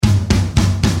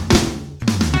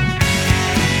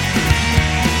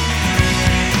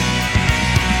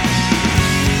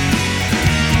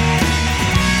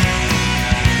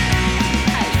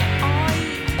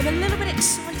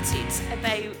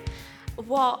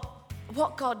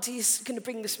what God is going to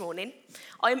bring this morning.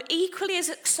 I am equally as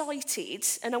excited,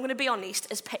 and I'm going to be honest,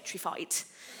 as petrified.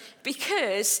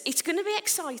 Because it's going to be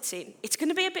exciting. It's going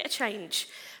to be a bit of change.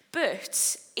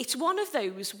 But it's one of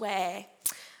those where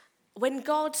when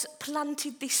God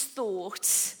planted this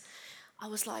thought, I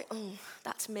was like, oh,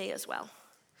 that's me as well.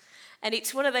 And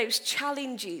it's one of those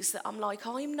challenges that I'm like,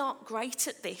 I'm not great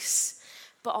at this,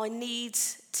 but I need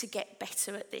to get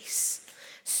better at this.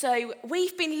 So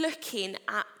we've been looking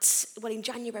at, well, in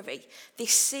January,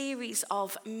 this series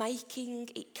of Making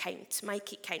It Count,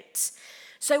 Make It Count.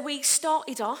 So we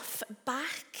started off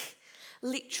back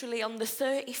literally on the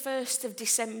 31st of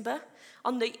December,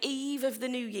 on the eve of the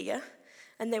new year.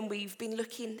 And then we've been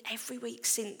looking every week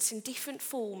since in different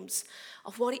forms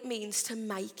of what it means to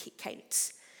make it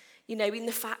count. You know, in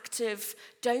the fact of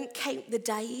don't count the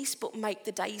days, but make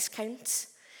the days count.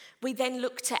 We then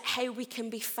looked at how we can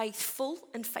be faithful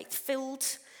and faith-filled,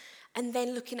 and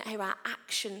then looking at how our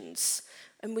actions,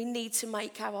 and we need to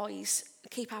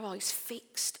keep our eyes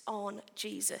fixed on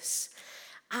Jesus.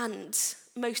 And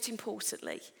most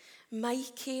importantly,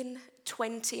 making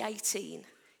 2018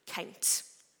 count.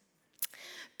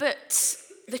 But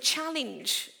the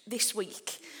challenge this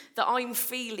week that I'm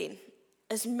feeling,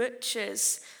 as much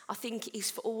as I think it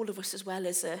is for all of us as well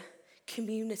as a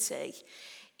community,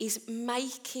 is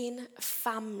making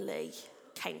family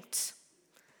count.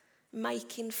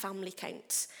 Making family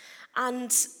count.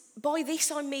 And by this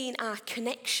I mean our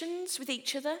connections with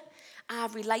each other, our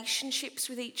relationships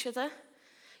with each other.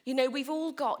 You know, we've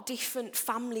all got different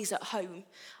families at home.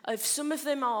 Some of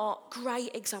them are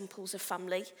great examples of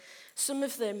family, some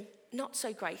of them not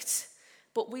so great,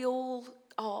 but we all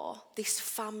are this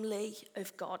family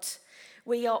of God.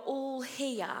 We are all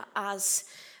here as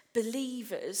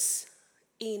believers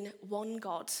in one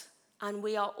God, and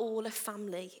we are all a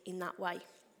family in that way.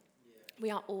 We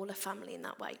are all a family in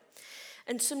that way.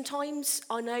 And sometimes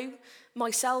I know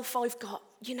myself, I've got,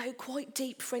 quite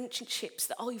deep friendships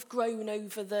that I've grown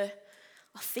over the,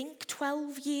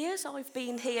 12 years I've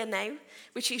been here now,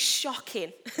 which is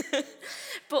shocking.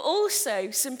 But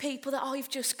also some people that I've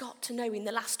just got to know in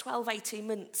the last 12, 18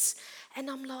 months. And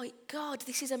I'm like, God,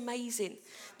 this is amazing.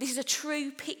 This is a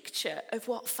true picture of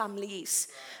what family is.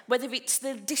 Whether it's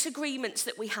the disagreements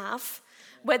that we have,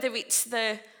 whether it's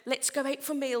the let's go out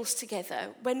for meals together,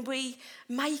 when we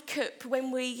make up,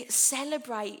 when we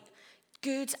celebrate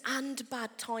good and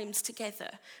bad times together,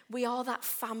 we are that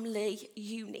family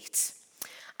unit.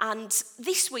 And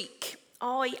this week,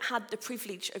 I had the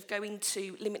privilege of going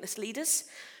to Limitless Leaders.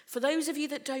 For those of you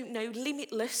that don't know,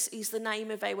 Limitless is the name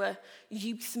of our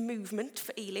youth movement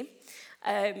for Elim.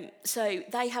 So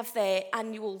they have their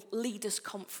annual leaders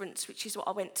conference, which is what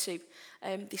I went to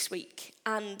this week.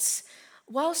 And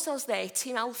whilst I was there,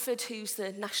 Tim Alford, who's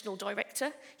the national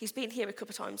director, he's been here a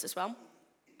couple of times as well,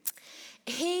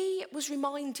 he was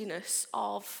reminding us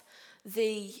of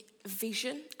the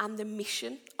vision and the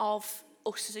mission of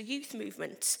us as a youth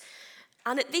movement.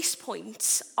 And at this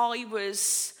point, I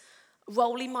was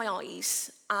rolling my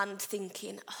eyes and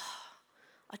thinking,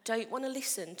 I don't want to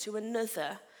listen to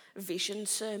another vision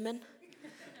sermon.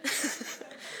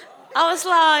 I was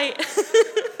like,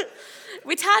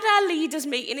 we'd had our leaders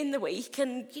meeting in the week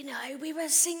and, we were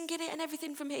singing it and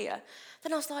everything from here.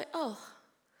 Then I was like,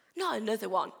 not another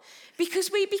one.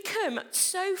 Because we become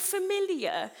so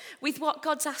familiar with what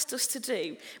God's asked us to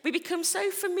do. We become so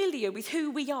familiar with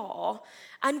who we are,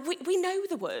 and we know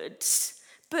the words.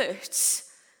 But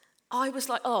I was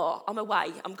like, I'm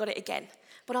away. I've got it again.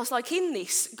 But I was like, in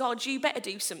this, God, you better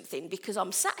do something, because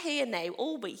I'm sat here now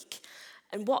all week,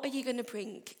 and what are you going to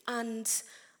bring? And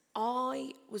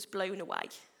I was blown away,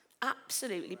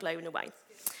 absolutely blown away.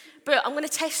 But I'm going to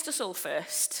test us all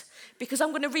first, because I'm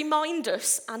going to remind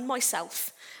us and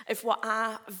myself of what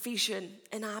our vision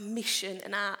and our mission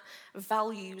and our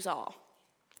values are.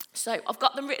 So I've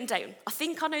got them written down. I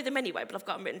think I know them anyway, but I've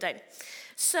got them written down.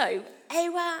 So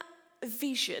our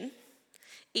vision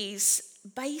is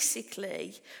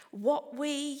basically what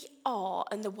we are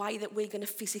and the way that we're going to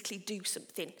physically do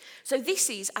something. So this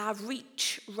is our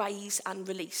reach, raise and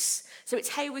release. So it's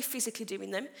how we're physically doing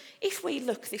them. If we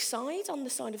look this side, on the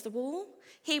side of the wall,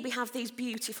 here we have these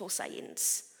beautiful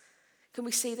sayings. Can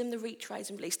we see them? The reach,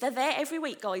 raise and release. They're there every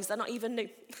week, guys. They're not even new.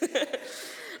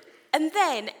 And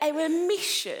then our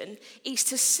mission is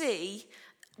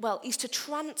to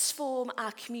transform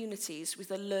our communities with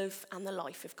the love and the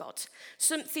life of God.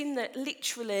 Something that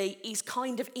literally is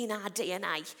kind of in our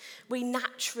DNA. We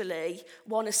naturally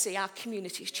want to see our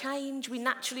communities change. We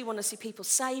naturally want to see people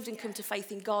saved and come to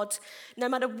faith in God. No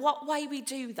matter what way we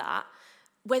do that,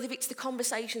 whether it's the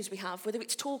conversations we have, whether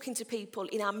it's talking to people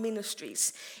in our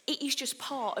ministries, it is just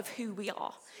part of who we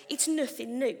are. It's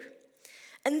nothing new.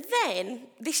 And then,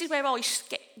 this is where I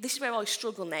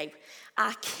struggle now,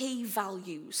 our key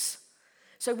values.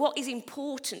 So what is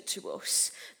important to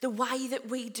us, the way that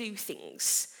we do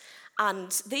things. And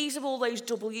these are all those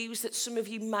W's that some of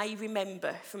you may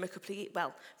remember from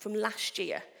from last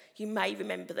year. You may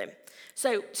remember them.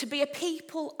 So to be a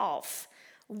people of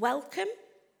welcome,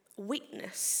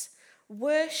 witness,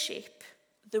 worship,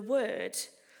 the word,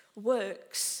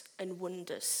 works and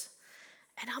wonders.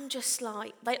 And I'm just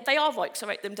like, they are right because I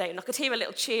wrote them down. I could hear a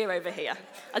little cheer over here.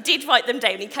 I did write them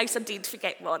down in case I did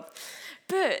forget one.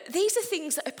 But these are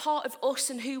things that are part of us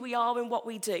and who we are and what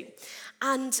we do.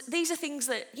 And these are things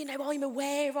that, I'm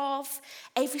aware of.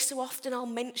 Every so often I'll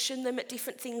mention them at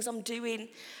different things I'm doing.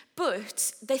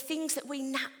 But they're things that we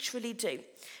naturally do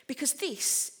because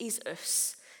this is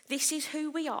us. This is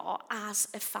who we are as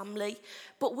a family,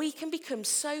 but we can become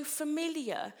so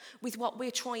familiar with what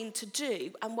we're trying to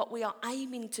do and what we are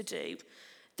aiming to do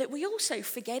that we also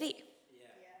forget it.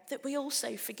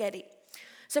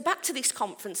 So back to this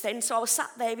conference then. So I was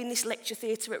sat there in this lecture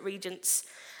theatre at Regent's,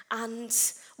 and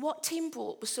what Tim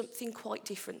brought was something quite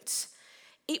different.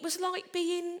 It was like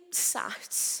being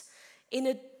sat in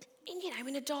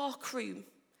a dark room,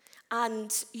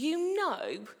 and you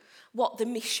know what the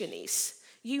mission is.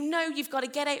 You know you've got to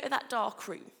get out of that dark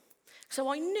room.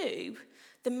 So I knew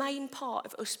the main part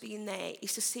of us being there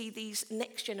is to see these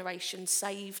next generations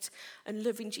saved and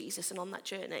loving Jesus and on that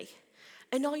journey.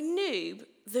 And I knew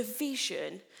the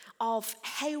vision of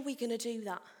how we're going to do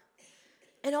that.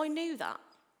 And I knew that.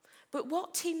 But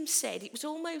what Tim said, it was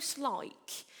almost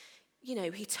like,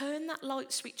 he turned that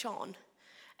light switch on,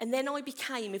 and then I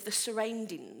became of the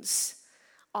surroundings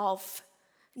of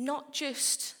not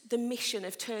just the mission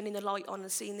of turning the light on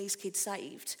and seeing these kids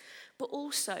saved, but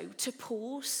also to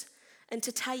pause and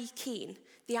to take in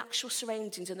the actual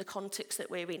surroundings and the context that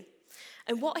we're in.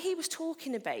 And what he was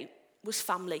talking about was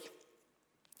family.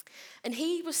 And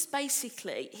he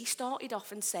started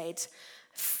off and said,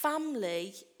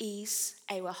 family is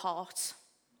our heart.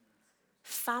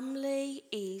 Family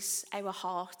is our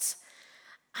heart.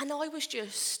 And I was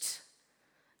just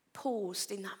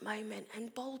paused in that moment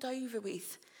and bowled over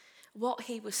with what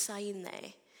he was saying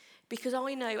there. Because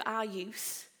I know our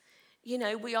youth,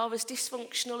 we are as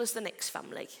dysfunctional as the next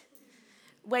family.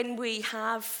 When we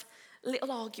have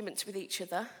little arguments with each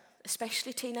other,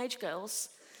 especially teenage girls,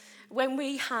 when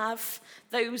we have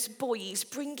those boys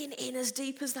bringing in as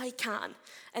deep as they can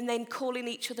and then calling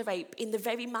each other out in the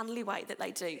very manly way that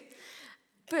they do.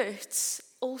 But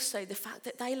also the fact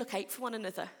that they look out for one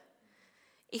another.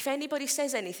 If anybody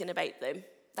says anything about them,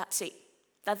 that's it.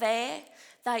 They're there.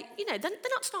 They're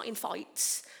not starting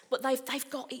fights, but they've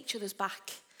got each other's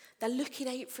back. They're looking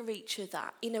out for each other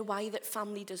in a way that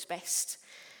family does best.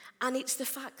 And it's the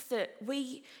fact that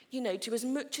we, do as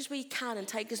much as we can and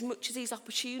take as much of these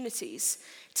opportunities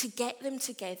to get them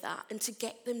together and to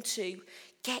get them to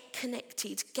get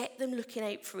connected, get them looking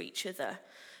out for each other,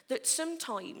 that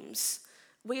sometimes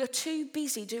we are too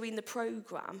busy doing the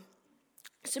programme.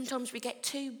 Sometimes we get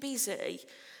too busy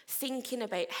thinking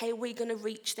about how we're going to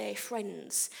reach their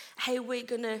friends, how we're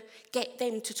going to get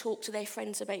them to talk to their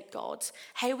friends about God,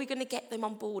 how we're going to get them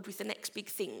on board with the next big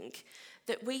thing,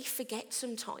 that we forget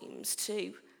sometimes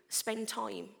to spend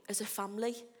time as a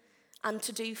family and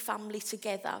to do family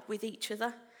together with each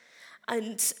other.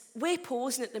 And we're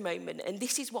pausing at the moment, and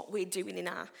this is what we're doing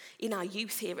in our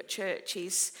youth here at church,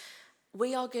 is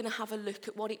we are going to have a look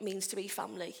at what it means to be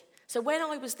family. So when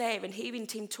I was there and hearing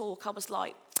Tim talk, I was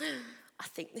like, I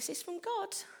think this is from God.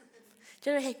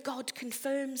 Do you know how God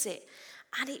confirms it?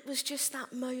 And it was just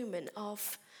that moment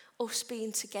of us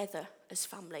being together as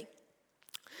family.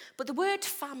 But the word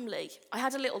family, I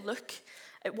had a little look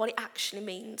at what it actually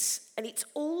means, and it's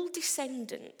all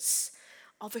descendants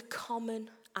of a common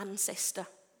ancestor.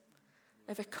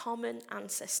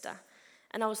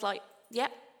 And I was like,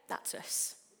 yep, that's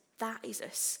us. That is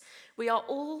us. We are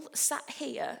all sat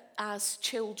here as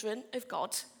children of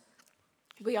God.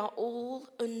 We are all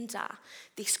under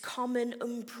this common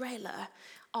umbrella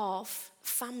of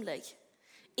family.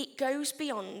 It goes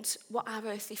beyond what our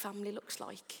earthly family looks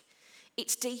like.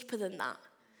 It's deeper than that.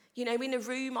 In a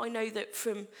room, I know that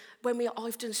from when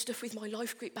I've done stuff with my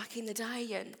life group back in the day,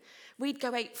 and we'd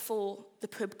go out for the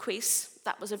pub quiz.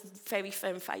 That was a very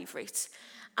firm favourite.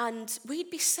 And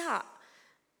we'd be sat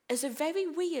as a very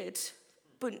weird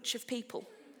bunch of people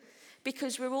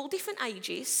because we're all different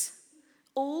ages,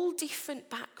 all different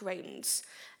backgrounds,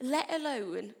 let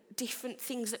alone different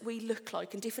things that we look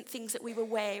like and different things that we were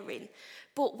wearing.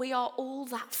 But we are all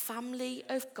that family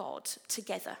of God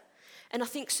together. And I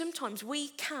think sometimes we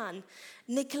can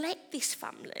neglect this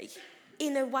family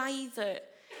in a way that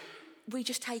we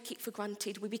just take it for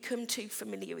granted. We become too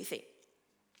familiar with it.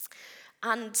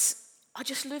 And I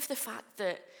just love the fact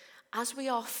that as we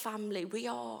are family, we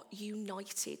are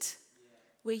united.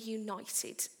 We're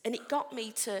united. And it got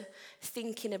me to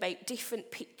thinking about different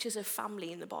pictures of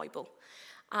family in the Bible.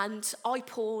 And I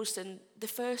paused, and the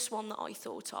first one that I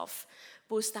thought of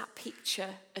was that picture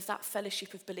of that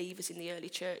fellowship of believers in the early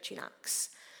church in Acts.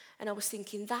 And I was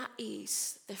thinking, that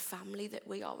is the family that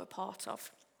we are a part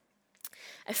of.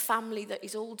 A family that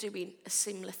is all doing a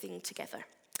similar thing together.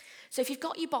 So if you've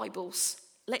got your Bibles,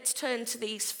 let's turn to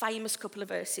these famous couple of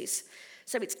verses.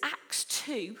 So it's Acts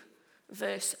 2,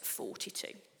 verse 42.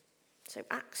 So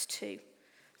Acts 2,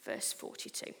 verse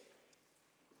 42.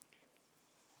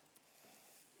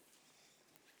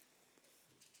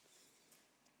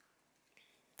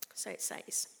 So it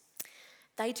says,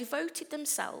 they devoted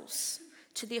themselves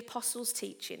to the apostles'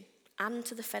 teaching and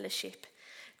to the fellowship,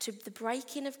 to the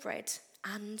breaking of bread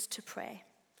and to prayer.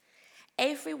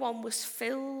 Everyone was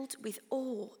filled with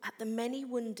awe at the many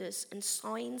wonders and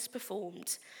signs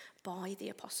performed by the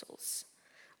apostles.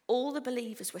 All the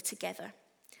believers were together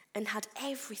and had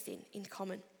everything in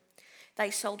common. They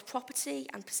sold property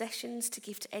and possessions to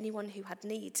give to anyone who had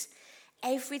need.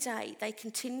 Every day they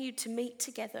continued to meet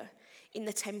together in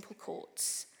the temple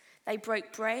courts. They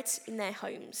broke bread in their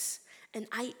homes and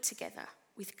ate together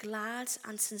with glad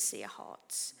and sincere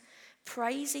hearts,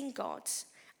 praising God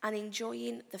and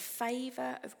enjoying the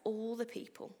favour of all the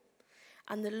people.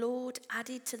 And the Lord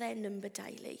added to their number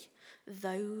daily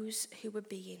those who were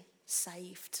being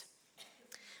saved.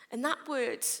 And that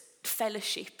word,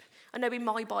 fellowship, I know in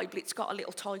my Bible it's got a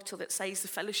little title that says the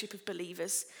fellowship of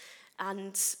believers.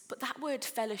 But that word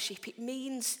fellowship, it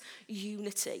means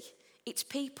unity. It's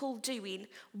people doing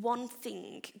one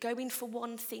thing, going for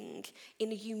one thing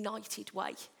in a united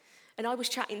way. And I was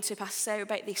chatting to Pastor Sarah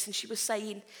about this, and she was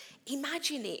saying,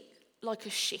 imagine it like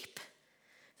a ship,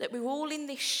 that we're all in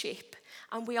this ship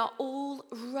and we are all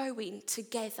rowing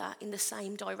together in the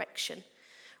same direction.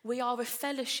 We are a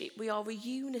fellowship, we are a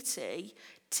unity,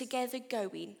 together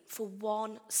going for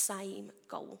one same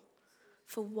goal.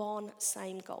 For one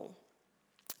same goal.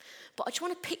 But I just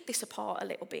want to pick this apart a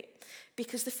little bit,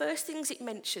 because the first things it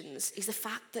mentions is the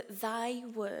fact that they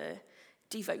were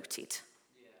devoted.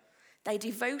 They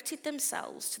devoted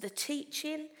themselves to the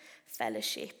teaching,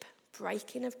 fellowship,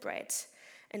 breaking of bread,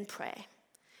 and prayer.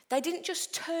 They didn't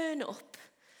just turn up,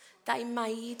 they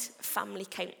made family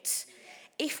count.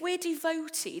 If we're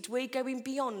devoted, we're going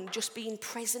beyond just being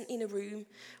present in a room.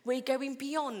 We're going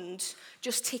beyond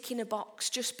just ticking a box,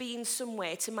 just being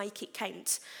somewhere to make it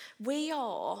count. We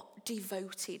are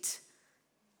devoted.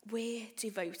 We're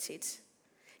devoted.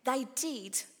 They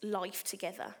did life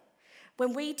together.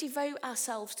 When we devote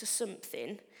ourselves to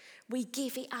something, we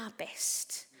give it our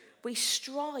best. We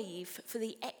strive for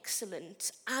the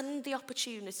excellent and the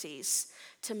opportunities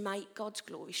to make God's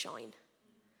glory shine.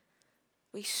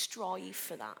 We strive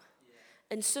for that.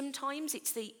 And sometimes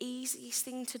it's the easiest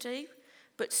thing to do,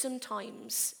 but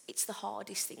sometimes it's the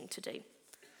hardest thing to do.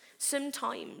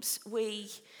 Sometimes we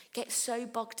get so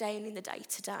bogged down in the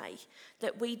day-to-day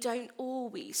that we don't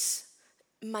always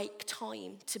make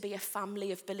time to be a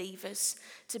family of believers,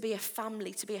 to be a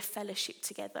family, to be a fellowship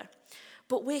together.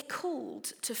 But we're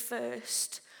called to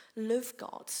first love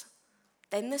God.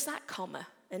 Then there's that comma,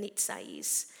 and it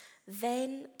says,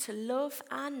 then to love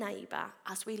our neighbour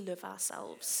as we love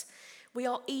ourselves. We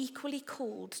are equally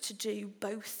called to do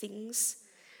both things.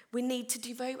 We need to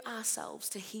devote ourselves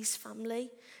to his family,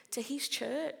 to his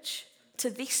church, to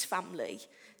this family,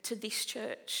 to this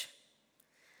church.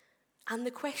 And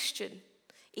the question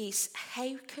is,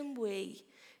 how can we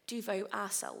devote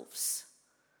ourselves?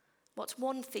 What's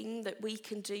one thing that we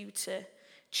can do to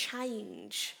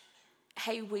change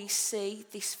how we see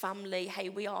this family, how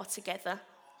we are together?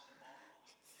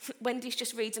 Wendy's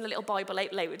just reading a little Bible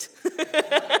out loud.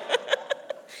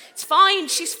 It's fine,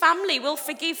 she's family, we'll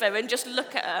forgive her and just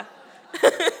look at her.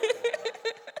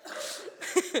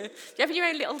 You have your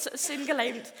own little sort of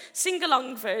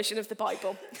sing-along version of the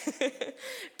Bible.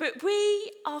 But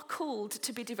we are called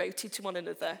to be devoted to one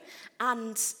another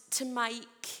and to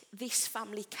make this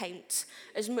family count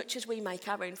as much as we make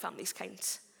our own families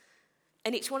count.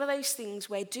 And it's one of those things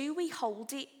where, do we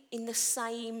hold it in the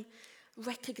same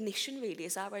recognition really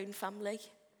as our own family?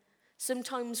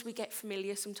 Sometimes we get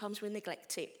familiar, sometimes we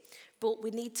neglect it, but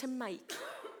we need to make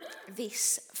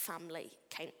this family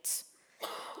count.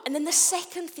 And then the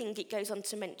second thing it goes on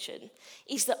to mention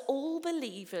is that all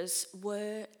believers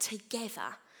were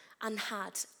together and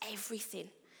had everything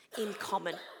in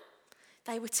common.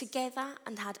 They were together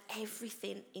and had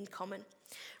everything in common.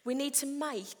 We need to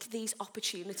make these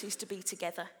opportunities to be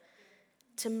together,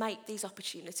 to make these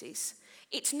opportunities.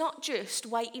 It's not just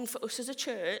waiting for us as a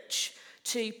church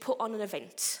to put on an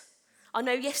event. I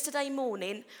know yesterday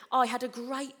morning I had a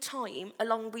great time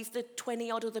along with the 20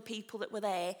 odd other people that were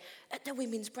there at the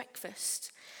women's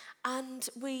breakfast. And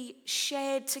we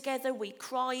shared together, we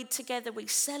cried together, we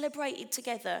celebrated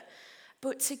together.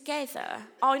 But together,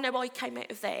 I know I came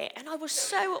out of there and I was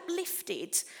so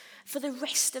uplifted for the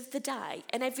rest of the day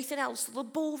and everything else, the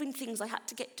boring things I had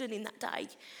to get done in that day.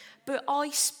 But I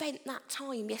spent that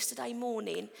time yesterday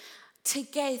morning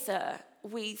together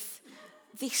with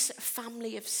this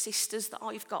family of sisters that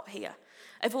I've got here,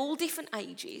 of all different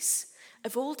ages,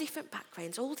 of all different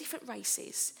backgrounds, all different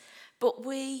races. But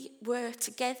we were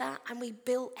together and we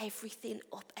built everything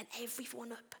up and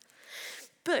everyone up.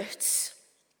 But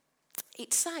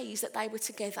it says that they were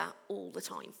together all the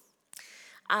time.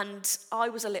 And I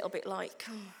was a little bit like,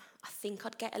 I think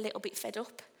I'd get a little bit fed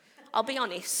up. I'll be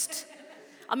honest.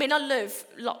 I mean, I love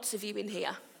lots of you in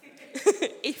here,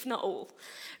 if not all.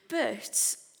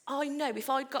 But I know if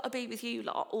I'd got to be with you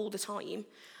lot all the time,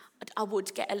 I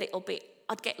would get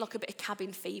I'd get like a bit of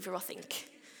cabin fever, I think.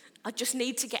 I just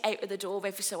need to get out of the door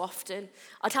every so often.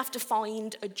 I'd have to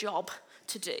find a job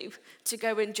to do, to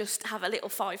go and just have a little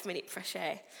 5-minute fresh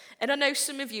air. And I know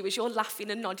some of you, as you're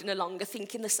laughing and nodding along, are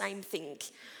thinking the same thing.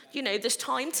 You know, there's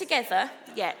time together,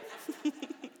 yeah.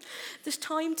 There's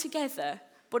time together,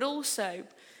 but also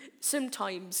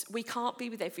sometimes we can't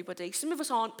be with everybody. Some of us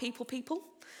aren't people.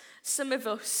 Some of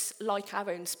us like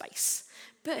our own space.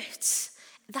 But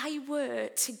they were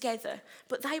together,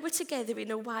 but they were together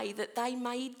in a way that they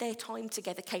made their time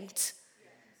together count.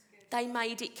 They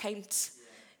made it count.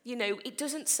 You know, it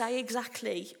doesn't say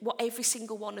exactly what every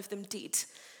single one of them did,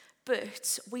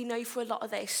 but we know for a lot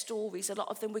of their stories, a lot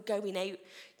of them were going out,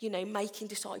 you know, making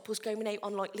disciples, going out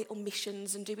on like little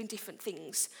missions and doing different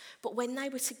things. But when they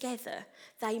were together,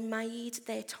 they made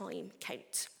their time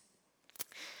count.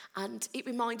 And it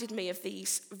reminded me of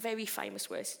these very famous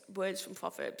words from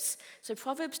Proverbs. So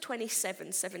Proverbs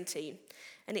 27:17,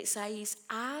 and it says,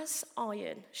 as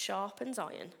iron sharpens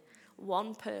iron,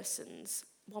 one person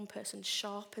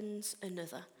sharpens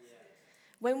another. Yeah.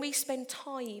 When we spend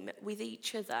time with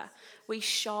each other, we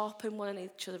sharpen one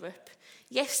another up.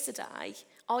 Yesterday,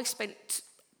 I spent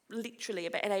literally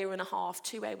about an hour and a half,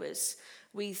 2 hours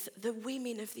with the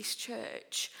women of this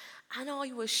church, and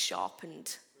I was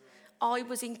sharpened. I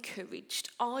was encouraged.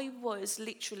 I was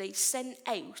literally sent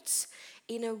out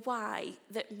in a way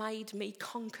that made me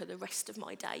conquer the rest of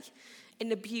my day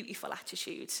in a beautiful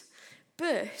attitude.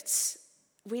 But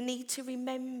we need to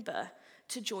remember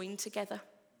to join together.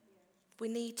 We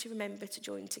need to remember to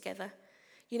join together.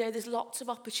 You know, there's lots of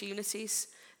opportunities.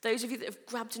 Those of you that have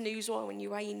grabbed a newswire when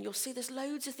you're in, you'll see there's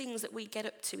loads of things that we get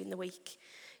up to in the week.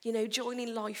 You know,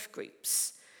 joining life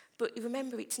groups. But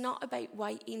remember, it's not about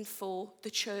waiting for the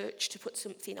church to put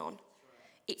something on.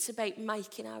 It's about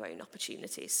making our own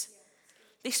opportunities.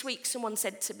 This week, someone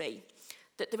said to me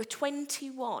that there are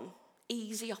 21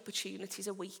 easy opportunities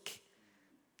a week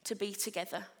to be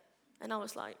together. And I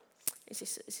was like, is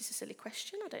this a silly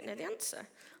question? I don't know the answer.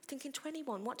 I'm thinking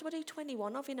 21. What do I do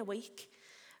 21 of in a week?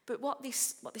 But what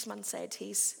this man said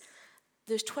is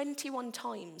there's 21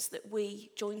 times that we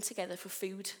join together for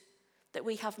food, that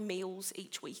we have meals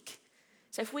each week.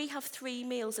 So if we have 3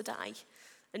 meals a day,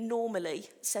 and normally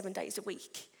 7 days a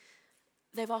week,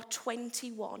 there are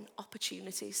 21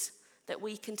 opportunities that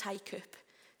we can take up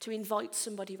to invite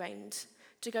somebody round,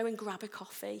 to go and grab a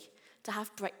coffee, to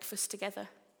have breakfast together,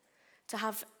 to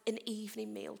have an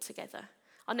evening meal together.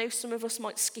 I know some of us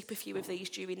might skip a few of these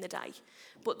during the day,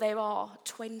 but there are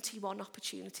 21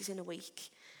 opportunities in a week.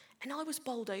 And I was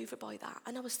bowled over by that,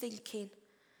 and I was thinking,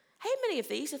 how many of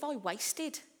these have I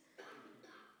wasted?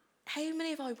 How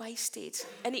many have I wasted?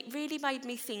 And it really made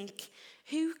me think,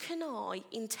 who can I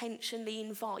intentionally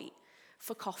invite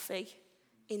for coffee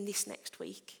in this next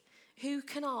week? Who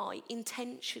can I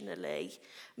intentionally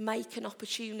make an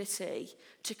opportunity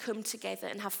to come together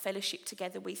and have fellowship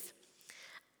together with?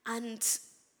 And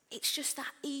it's just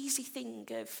that easy thing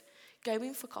of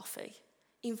going for coffee,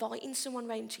 inviting someone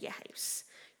round to your house,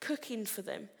 cooking for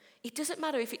them. It doesn't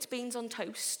matter if it's beans on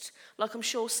toast, like I'm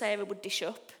sure Sarah would dish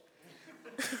up.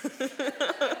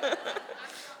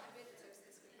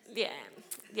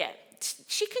 Yeah.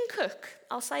 She can cook.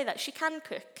 I'll say that. She can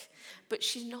cook. But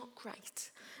she's not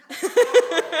great.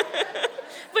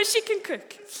 But she can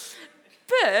cook.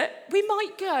 But we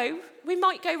might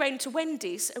go round to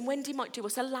Wendy's, and Wendy might do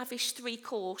us a lavish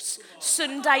 3-course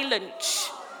Sunday lunch.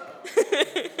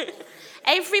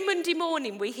 Every Monday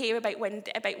morning we hear about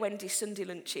Wendy's Sunday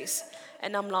lunches,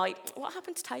 and I'm like, what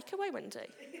happened to takeaway, Wendy?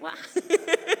 What?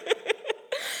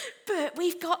 But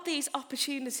we've got these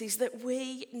opportunities that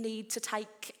we need to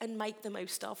take and make the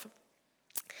most of.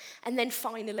 And then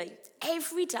finally,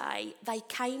 every day they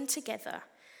came together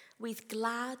with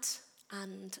glad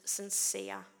and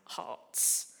sincere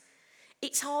hearts.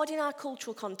 It's hard in our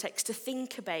cultural context to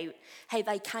think about how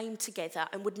they came together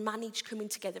and would manage coming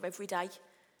together every day.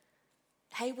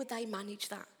 How would they manage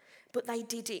that? But they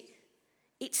did it.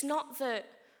 It's not that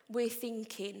we're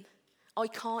thinking, I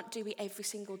can't do it every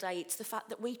single day. It's the fact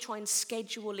that we try and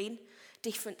schedule in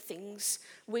different things.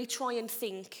 We try and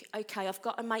think, okay, I've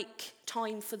got to make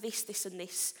time for this, this and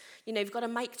this. You know, we've got to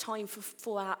make time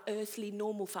for our earthly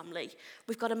normal family.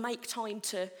 We've got to make time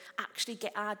to actually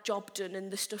get our job done and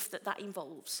the stuff that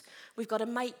involves. We've got to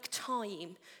make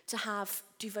time to have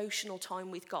devotional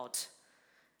time with God.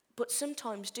 But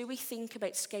sometimes do we think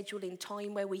about scheduling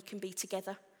time where we can be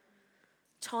together?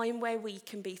 Time where we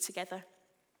can be together.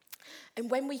 And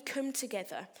when we come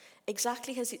together,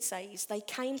 exactly as it says, they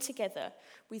came together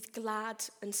with glad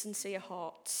and sincere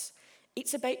hearts.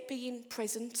 It's about being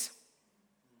present.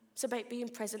 It's about being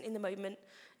present in the moment,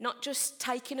 not just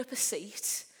taking up a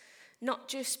seat, not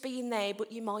just being there,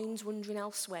 but your mind's wandering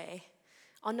elsewhere.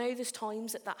 I know there's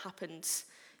times that happens.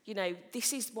 You know,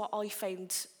 this is what I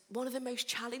found one of the most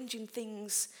challenging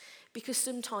things, because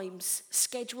sometimes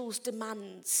schedules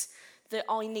demands that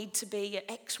I need to be at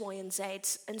X, Y, and Z,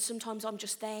 and sometimes I'm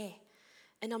just there.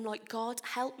 And I'm like, God,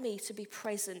 help me to be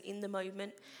present in the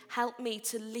moment. Help me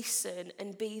to listen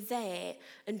and be there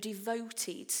and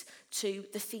devoted to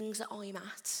the things that I'm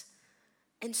at.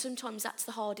 And sometimes that's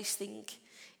the hardest thing,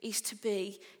 is to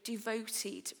be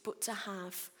devoted, but to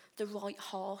have the right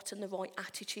heart and the right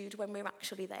attitude when we're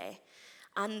actually there.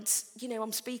 And, you know,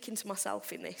 I'm speaking to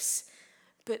myself in this,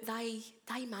 but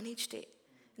they managed it.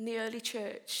 In the early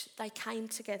church, they came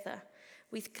together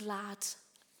with glad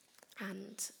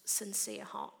and sincere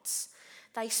hearts.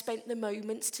 They spent the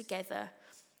moments together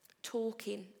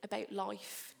talking about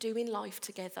life, doing life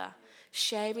together,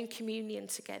 sharing communion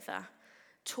together,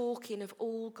 talking of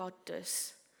all God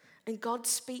does. And God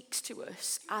speaks to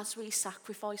us as we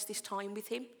sacrifice this time with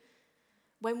him.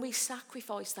 When we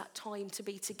sacrifice that time to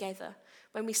be together,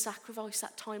 when we sacrifice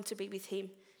that time to be with him,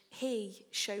 he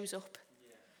shows up.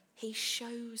 He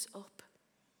shows up.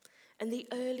 And the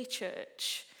early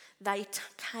church, they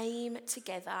came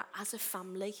together as a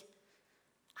family,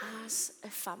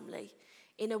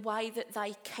 in a way that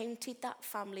they counted that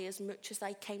family as much as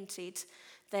they counted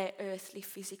their earthly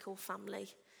physical family.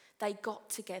 They got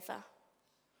together.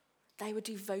 They were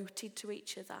devoted to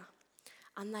each other.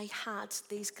 And they had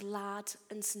these glad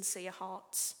and sincere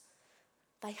hearts.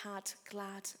 They had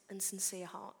glad and sincere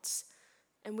hearts.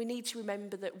 And we need to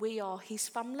remember that we are his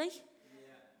family,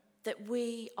 that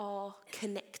we are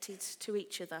connected to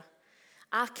each other.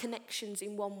 Our connections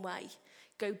in one way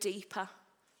go deeper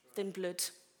than blood,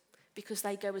 because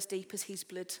they go as deep as his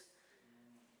blood.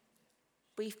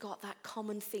 We've got that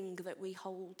common thing that we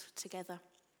hold together.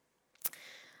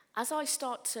 As I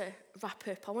start to wrap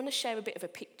up, I want to share a bit of a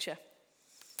picture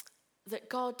that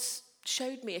God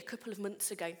showed me a couple of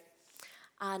months ago.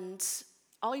 And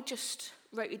I just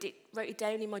wrote it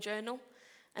down in my journal,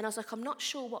 and I was like, I'm not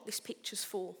sure what this picture's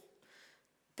for.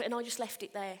 And I just left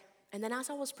it there. And then as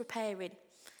I was preparing,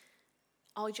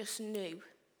 I just knew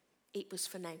it was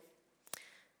for now.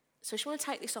 So I just want to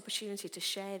take this opportunity to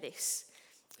share this.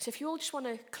 So if you all just want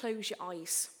to close your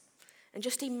eyes and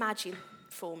just imagine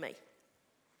for me.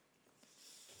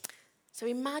 So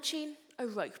imagine a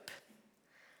rope,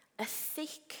 a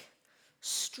thick,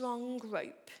 strong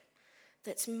rope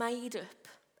that's made up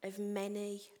of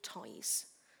many ties.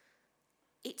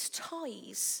 Its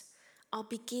ties are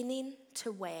beginning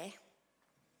to wear,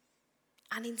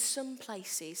 and in some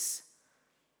places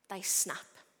they snap.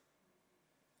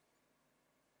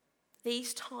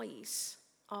 These ties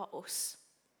are us,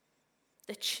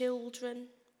 the children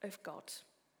of God.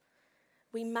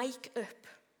 We make up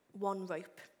one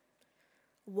rope,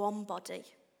 one body.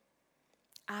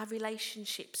 Our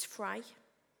relationships fray,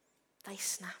 they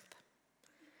snap.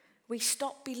 We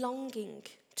stop belonging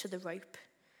to the rope,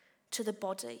 to the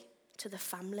body, to the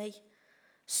family.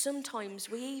 Sometimes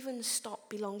we even stop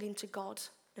belonging to God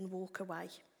and walk away.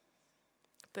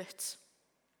 But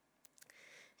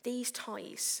these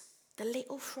ties, the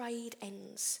little frayed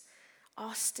ends,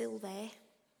 are still there.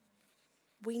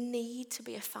 We need to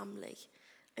be a family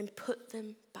and put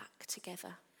them back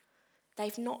together.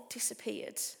 They've not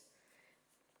disappeared.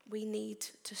 we need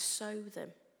to sew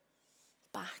them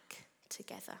back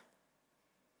together.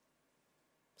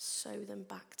 Sew them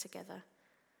back together.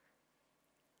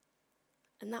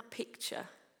 And that picture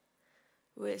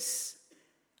was,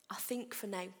 I think for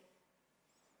now,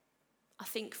 I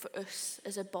think for us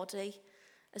as a body,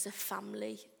 as a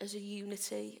family, as a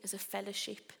unity, as a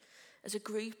fellowship, as a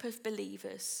group of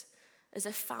believers, as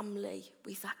a family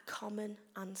with that common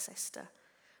ancestor,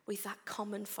 with that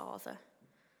common father.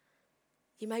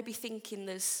 You may be thinking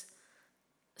there's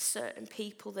certain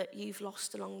people that you've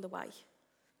lost along the way.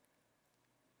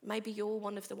 Maybe you're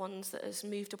one of the ones that has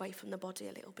moved away from the body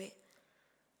a little bit.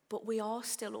 But we are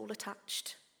still all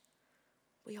attached.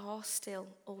 We are still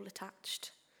all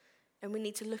attached. And we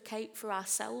need to look out for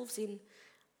ourselves in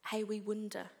how we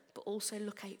wonder, but also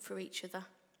look out for each other.